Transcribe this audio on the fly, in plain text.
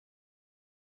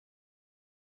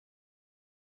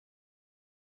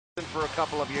for a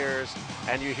couple of years,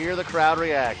 and you hear the crowd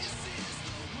react.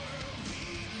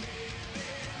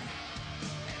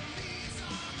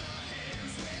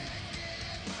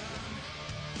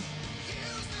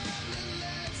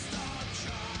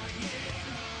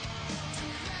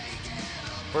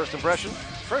 First impression?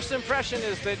 First impression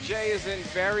is that Jay is in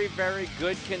very, very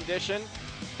good condition.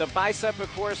 The bicep,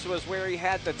 of course, was where he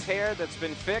had the tear that's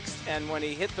been fixed, and when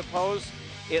he hit the pose,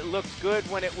 it looked good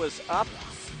when it was up.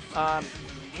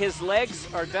 His legs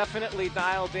are definitely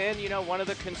dialed in. You know, one of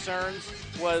the concerns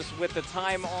was with the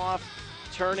time off,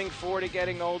 turning 40,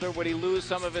 getting older, would he lose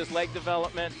some of his leg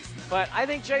development? But I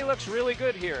think Jay looks really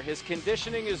good here. His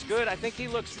conditioning is good. I think he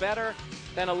looks better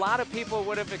than a lot of people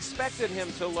would have expected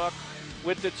him to look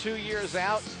with the 2 years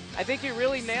out. I think he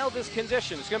really nailed his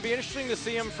condition. It's going to be interesting to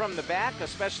see him from the back,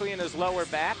 especially in his lower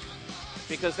back,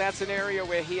 because that's an area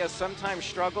where he has sometimes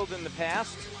struggled in the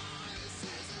past.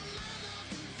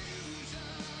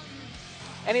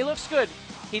 And he looks good.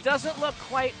 He doesn't look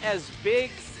quite as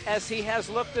big as he has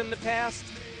looked in the past,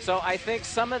 so I think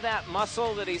some of that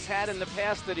muscle that he's had in the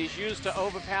past that he's used to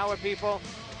overpower people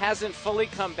hasn't fully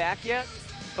come back yet,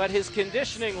 but his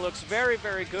conditioning looks very,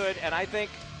 very good, and I think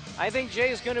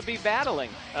Jay's going to be battling.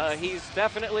 He's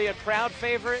definitely a crowd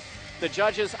favorite. The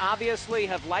judges obviously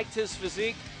have liked his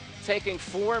physique, taking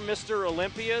 4 Mr.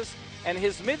 Olympias, and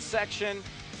his midsection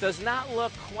does not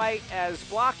look quite as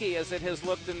blocky as it has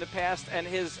looked in the past, and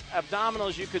his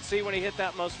abdominals, you could see when he hit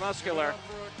that most muscular,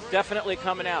 definitely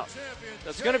coming out.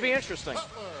 That's going to be interesting.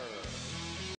 Cutler.